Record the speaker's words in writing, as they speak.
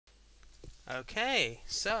Okay,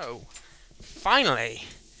 so finally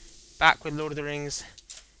back with Lord of the Rings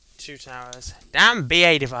Two Towers. Damn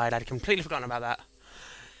BA divide, I'd completely forgotten about that.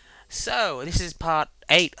 So this is part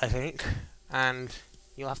 8, I think, and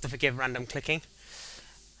you'll have to forgive random clicking.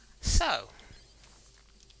 So,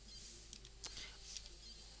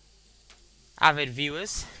 avid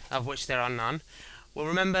viewers, of which there are none, will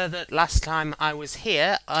remember that last time I was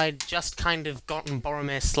here, I'd just kind of gotten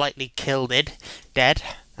Boromir slightly dead,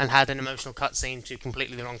 and had an emotional cutscene to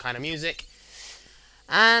completely the wrong kind of music.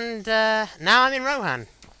 And now I'm in Rohan.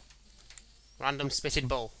 Random spitted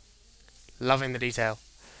bull. Loving the detail.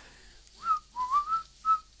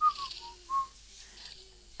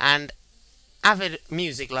 And avid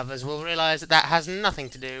music lovers will realise that that has nothing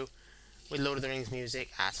to do with Lord of the Rings music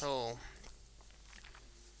at all.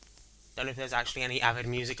 Don't know if there's actually any avid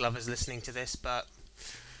music lovers listening to this, but...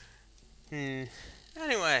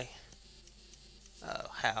 Anyway.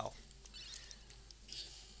 Oh, hell.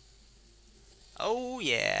 Oh,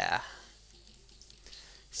 yeah.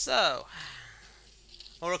 So,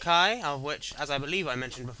 Uruk-hai, of which, as I believe I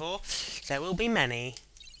mentioned before, there will be many,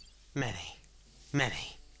 many,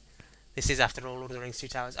 many. This is, after all, Lord of the Rings Two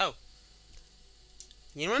Towers. Oh,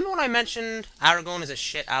 you remember when I mentioned Aragorn is a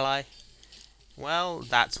shit ally? Well,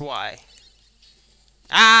 that's why.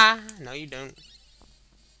 Ah, no you don't.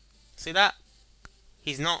 See that?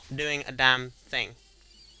 He's not doing a damn thing.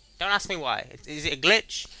 Don't ask me why. Is it a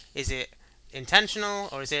glitch? Is it intentional?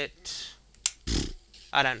 Or is it...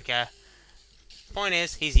 I don't care. Point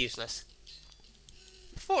is, he's useless.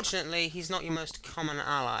 Fortunately, he's not your most common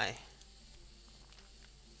ally.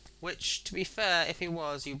 Which, to be fair, if he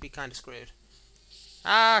was, you'd be kind of screwed.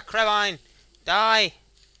 Ah, Crevine! Die!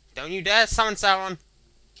 Don't you dare summon Sauron!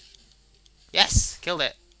 Yes! Killed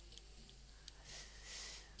it!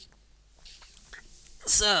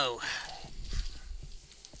 So...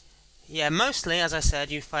 yeah, mostly, as I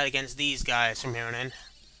said, you fight against these guys from here on in.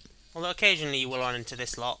 Although occasionally you will run into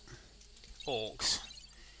this lot. Orcs.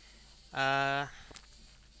 To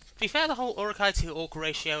be fair, the whole Uruk-hai to Orc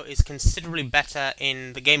ratio is considerably better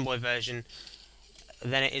in the Game Boy version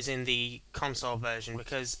than it is in the console version,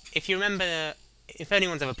 because if you remember, if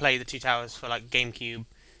anyone's ever played the Two Towers for like GameCube,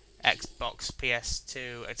 Xbox,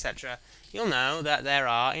 PS2, etc., you'll know that there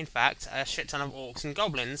are, in fact, a shit ton of orcs and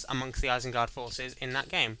goblins amongst the Isengard forces in that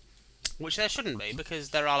game. Which there shouldn't be, because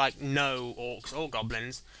there are like no orcs or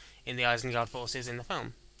goblins in the Isengard forces in the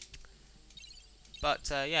film.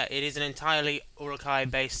 But yeah, it is an entirely Uruk-hai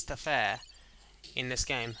based affair in this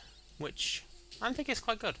game, which I think is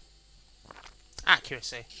quite good.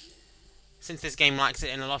 Accuracy. Since this game lacks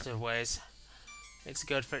it in a lot of ways, it's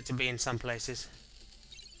good for it to be in some places.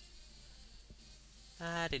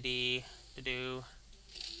 Ah-dee-dee-doo.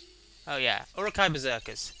 Oh yeah, Uruk-hai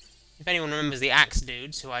Berserkers. If anyone remembers the axe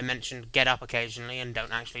dudes, who I mentioned get up occasionally and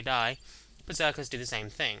don't actually die, Berserkers do the same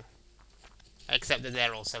thing. Except that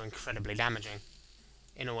they're also incredibly damaging,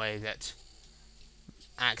 in a way that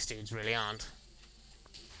axe dudes really aren't.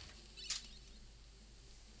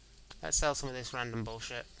 Let's sell some of this random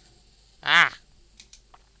bullshit. Ah!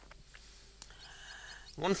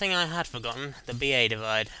 One thing I had forgotten, the BA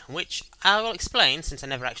divide, which I will explain since I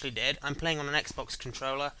never actually did. I'm playing on an Xbox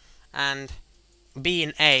controller, and B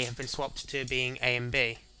and A have been swapped to being A and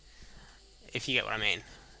B, if you get what I mean.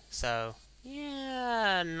 So,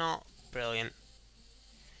 yeah, not brilliant.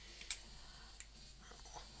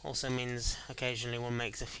 Also means occasionally one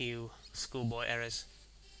makes a few schoolboy errors.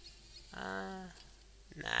 Nah,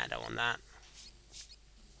 I don't want that.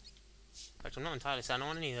 In fact, I'm not entirely certain I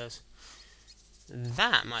want any of those.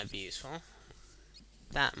 That might be useful.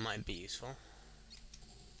 That might be useful.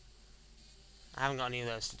 I haven't got any of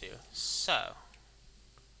those to do. So,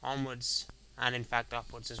 onwards, and in fact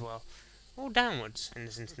upwards as well. Or downwards, in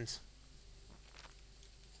this instance.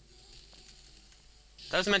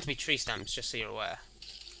 Those are meant to be tree stumps, just so you're aware.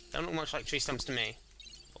 Don't look much like tree stumps to me.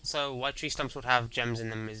 Also, why tree stumps would have gems in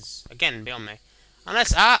them is, again, beyond me.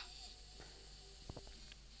 Unless,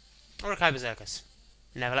 Uruk-hai Berserkers.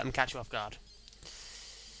 Never let them catch you off guard.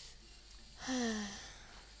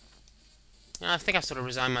 I think I've sort of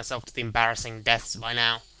resigned myself to the embarrassing deaths by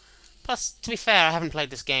now. Plus, to be fair, I haven't played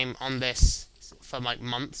this game on this for like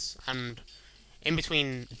months, and in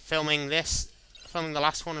between filming this, filming the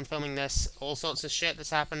last one and filming this, all sorts of shit that's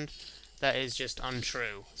happened that is just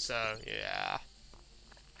untrue. So, yeah.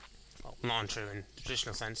 Well, not untrue in the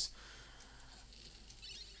traditional sense.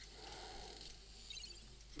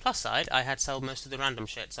 Plus side, I had sold most of the random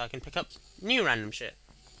shit, so I can pick up new random shit.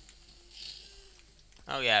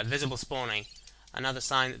 Oh yeah, visible spawning. Another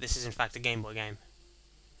sign that this is in fact a Game Boy game.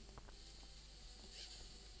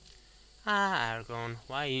 Ah, Aragorn,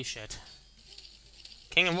 why are you shit?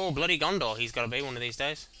 King of all bloody Gondor, he's got to be one of these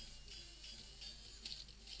days.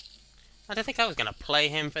 I don't think I was going to play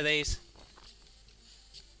him for these.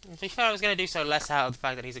 To be fair, I was going to do so less out of the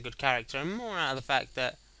fact that he's a good character, and more out of the fact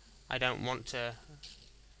that I don't want to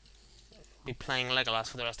be playing Legolas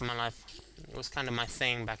for the rest of my life. It was kind of my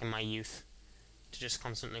thing back in my youth, to just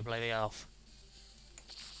constantly play the elf.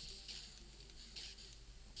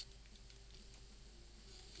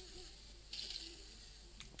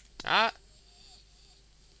 Ah!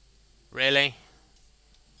 Really?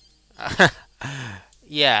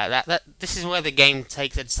 Yeah, this is where the game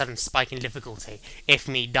takes a sudden spike in difficulty, if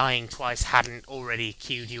me dying twice hadn't already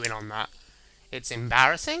cued you in on that. It's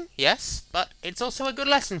embarrassing, yes, but it's also a good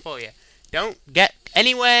lesson for you. Don't get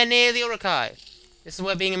anywhere near the Uruk-hai. This is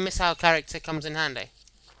where being a missile character comes in handy.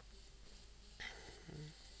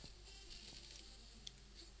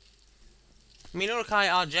 I mean, Uruk-hai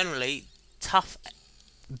are generally tough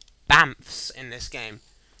bamfs in this game.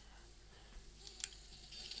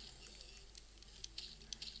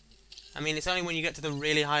 I mean, it's only when you get to the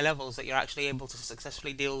really high levels that you're actually able to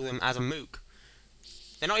successfully deal with them as a mook.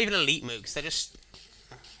 They're not even elite mooks, they're just...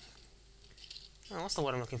 Oh, what's the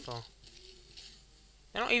word I'm looking for?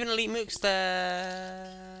 They're not even elite mooks,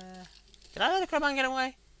 they're... Did I let a Kreban get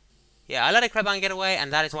away? Yeah, I let a Kreban get away,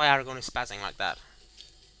 and that is why Aragorn is spazzing like that.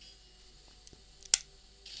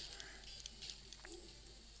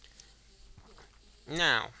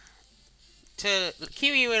 Now, to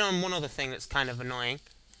cue you in on one other thing that's kind of annoying,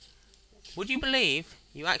 would you believe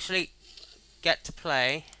you actually get to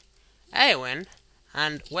play Eowyn,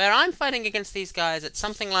 and where I'm fighting against these guys at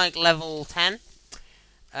something like level 10,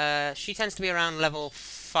 she tends to be around level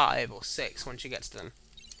 5 or 6 when she gets to them.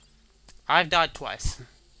 I've died twice.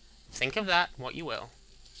 Think of that, what you will.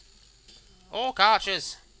 Orc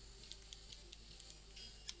archers!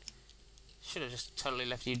 Should have just totally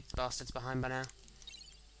left you bastards behind by now.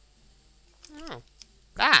 Oh.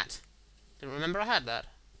 That! Didn't remember I had that.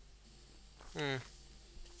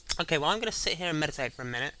 Okay, well I'm going to sit here and meditate for a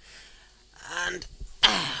minute. And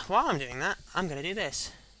while I'm doing that, I'm going to do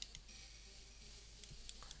this.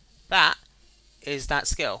 That is that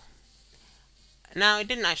skill. Now, it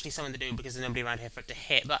didn't actually summon the dude because there's nobody around here for it to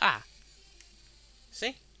hit, but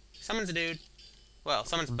see? Summons a dude. Well,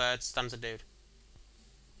 summons a bird, stuns a dude.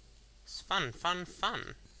 It's fun, fun,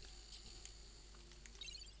 fun.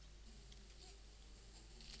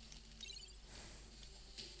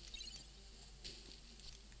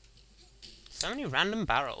 So many random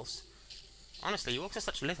barrels. Honestly, you orcs are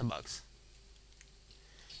such litterbugs.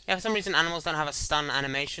 Yeah, for some reason animals don't have a stun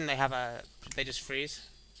animation, they just freeze.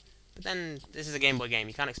 But then, this is a Game Boy game,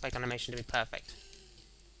 you can't expect animation to be perfect.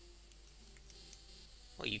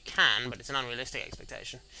 Well, you can, but it's an unrealistic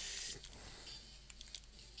expectation.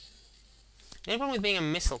 The only problem with being a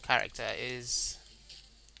missile character is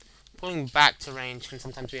pulling back to range can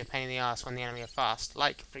sometimes be a pain in the ass when the enemy are fast,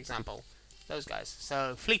 like, for example, those guys.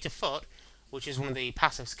 So, Fleet of Foot, which is one of the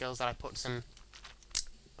passive skills that I put some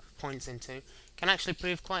points into, can actually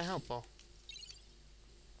prove quite helpful.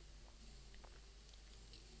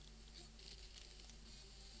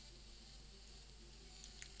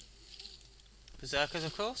 Berserkers,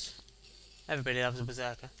 of course. Everybody loves a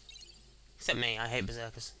berserker. Except me, I hate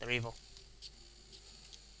berserkers. They're evil.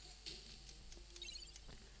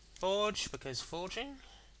 Forge, because forging?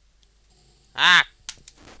 Ah!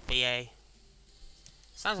 EA.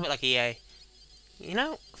 Sounds a bit like EA. You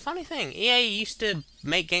know, funny thing, EA used to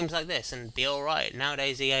make games like this and be alright.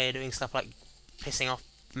 Nowadays EA are doing stuff like pissing off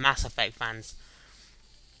Mass Effect fans.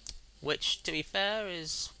 Which, to be fair,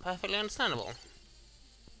 is perfectly understandable.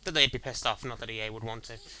 That they'd be pissed off, not that EA would want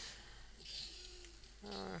to.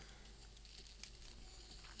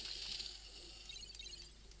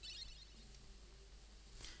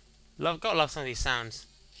 Gotta love some of these sounds.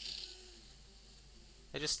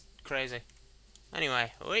 They're just crazy.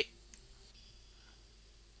 Anyway, wait.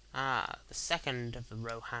 The second of the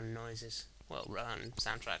Rohan noises. Well, Rohan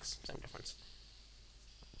soundtracks, same difference.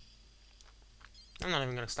 I'm not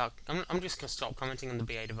even going to start. I'm just going to stop commenting on the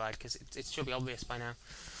BA divide because it should be obvious by now.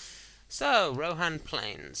 So, Rohan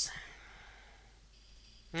Plains.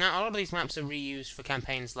 Now, a lot of these maps are reused for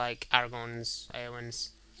campaigns like Aragorn's,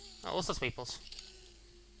 Eowyn's, all sorts of people's.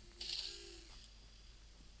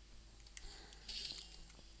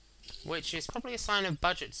 Which is probably a sign of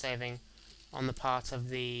budget saving on the part of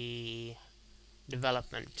the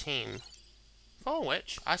development team. For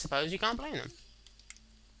which, I suppose you can't blame them.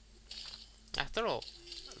 After all,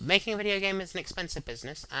 making a video game is an expensive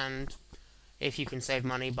business, and if you can save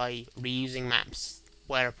money by reusing maps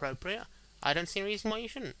where appropriate, I don't see a reason why you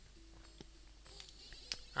shouldn't.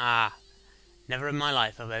 Never in my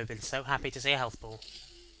life have I been so happy to see a health pool.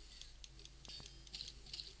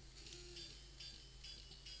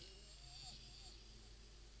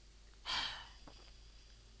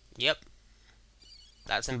 Yep,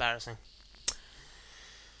 that's embarrassing.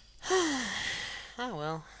 Oh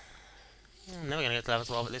well. I'm never gonna get to level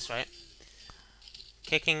 12 at this rate.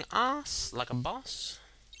 Kicking ass like a boss.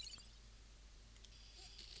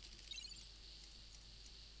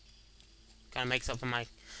 Kinda makes up for my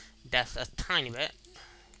death a tiny bit.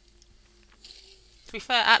 To be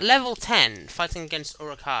fair, at level 10, fighting against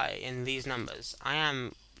Urukai in these numbers, I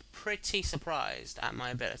am pretty surprised at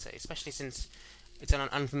my ability, especially since it's on an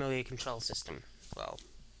unfamiliar control system. Well,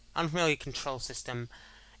 unfamiliar control system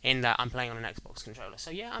in that I'm playing on an Xbox controller.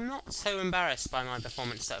 So yeah, I'm not so embarrassed by my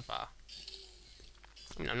performance so far.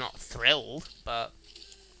 I mean, I'm not thrilled, but...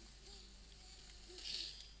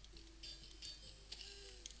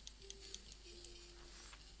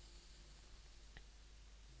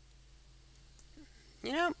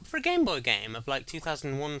 You know, for a Game Boy game of like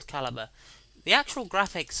 2001's caliber, the actual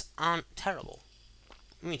graphics aren't terrible.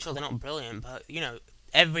 I mean, sure, they're not brilliant, but, you know,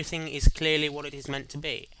 everything is clearly what it is meant to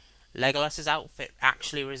be. Legolas's outfit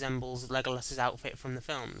actually resembles Legolas's outfit from the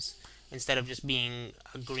films, instead of just being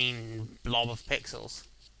a green blob of pixels.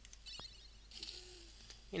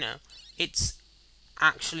 You know, it's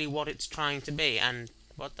actually what it's trying to be, and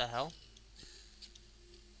what the hell?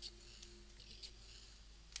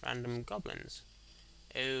 Random goblins.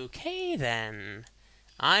 Okay then.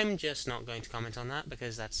 I'm just not going to comment on that,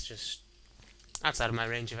 because that's just outside of my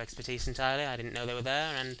range of expertise entirely. I didn't know they were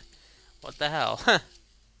there, and what the hell? But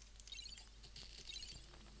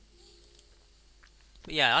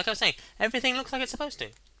yeah, like I was saying, everything looks like it's supposed to.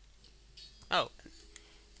 Oh,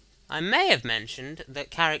 I may have mentioned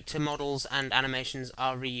that character models and animations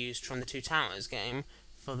are reused from the Two Towers game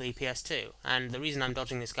for the PS2, and the reason I'm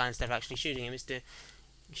dodging this guy instead of actually shooting him is to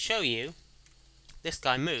show you this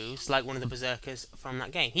guy moves like one of the berserkers from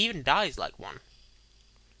that game. He even dies like one.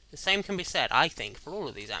 The same can be said, I think, for all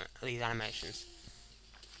of these animations.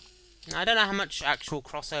 Now, I don't know how much actual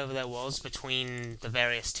crossover there was between the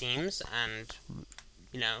various teams, and,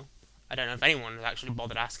 you know, I don't know if anyone has actually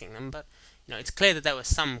bothered asking them, but, you know, it's clear that there was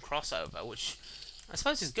some crossover, which I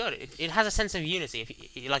suppose is good. It has a sense of unity,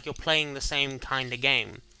 if you, like you're playing the same kind of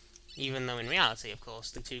game, even though in reality, of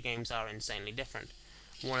course, the two games are insanely different.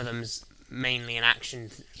 One of them's mainly an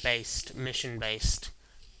action-based, mission-based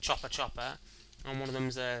chopper, and one of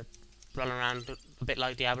them's a run around a bit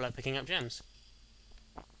like Diablo picking up gems.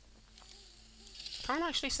 Can't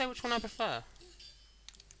actually say which one I prefer.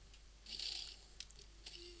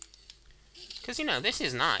 Because, you know, this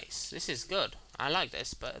is nice. This is good. I like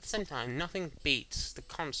this, but at the same time, nothing beats the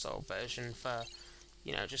console version for,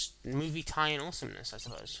 you know, just movie tie-in awesomeness, I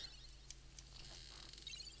suppose.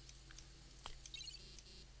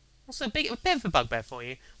 Also, a bit of a bugbear for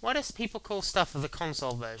you. Why does people call stuff the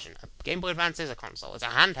console version? A Game Boy Advance is a console. It's a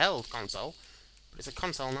handheld console, but it's a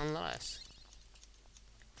console nonetheless.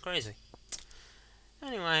 Crazy.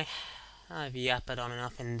 Anyway, I've yapped on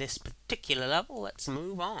enough in this particular level. Let's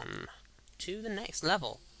move on to the next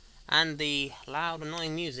level. And the loud,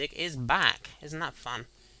 annoying music is back. Isn't that fun?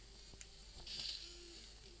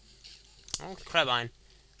 Oh, Krebine.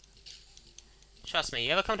 Trust me,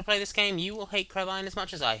 you ever come to play this game, you will hate Krebine as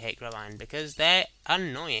much as I hate Krebine, because they're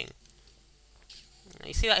annoying.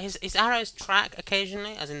 You see that his arrows track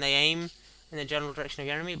occasionally, as in they aim in the general direction of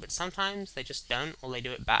your enemy, but sometimes they just don't, or they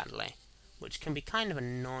do it badly, which can be kind of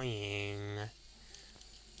annoying.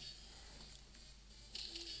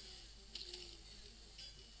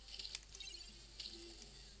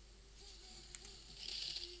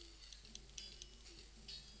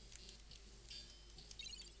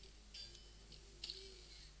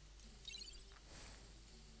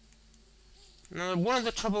 Now, one of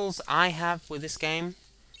the troubles I have with this game,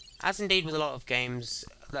 as indeed with a lot of games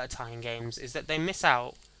that are tie-in games, is that they miss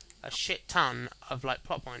out a shit ton of, like,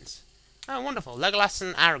 plot points. Oh, wonderful. Legolas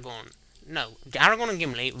and Aragorn. No, Aragorn and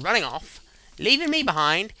Gimli running off, leaving me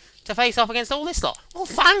behind to face off against all this lot. Well,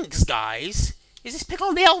 thanks, guys. Is this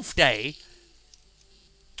Pickle the Elf Day?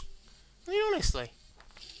 I mean, honestly.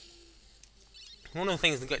 One of the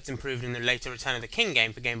things that gets improved in the later Return of the King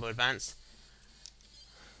game for Game Boy Advance.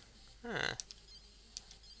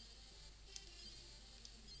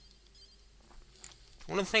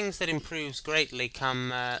 One of the things that improves greatly come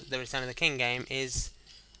the Return of the King game is,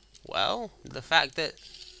 well, the fact that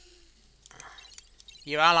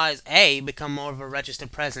your allies, A, become more of a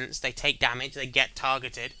registered presence, they take damage, they get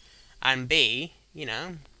targeted, and B, you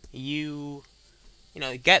know, you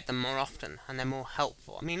get them more often, and they're more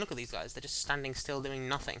helpful. I mean, look at these guys, they're just standing still doing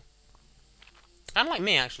nothing. Unlike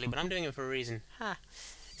me, actually, but I'm doing it for a reason. Ha.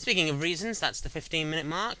 Speaking of reasons, that's the 15-minute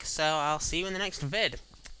mark, so I'll see you in the next vid.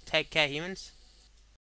 Take care, humans.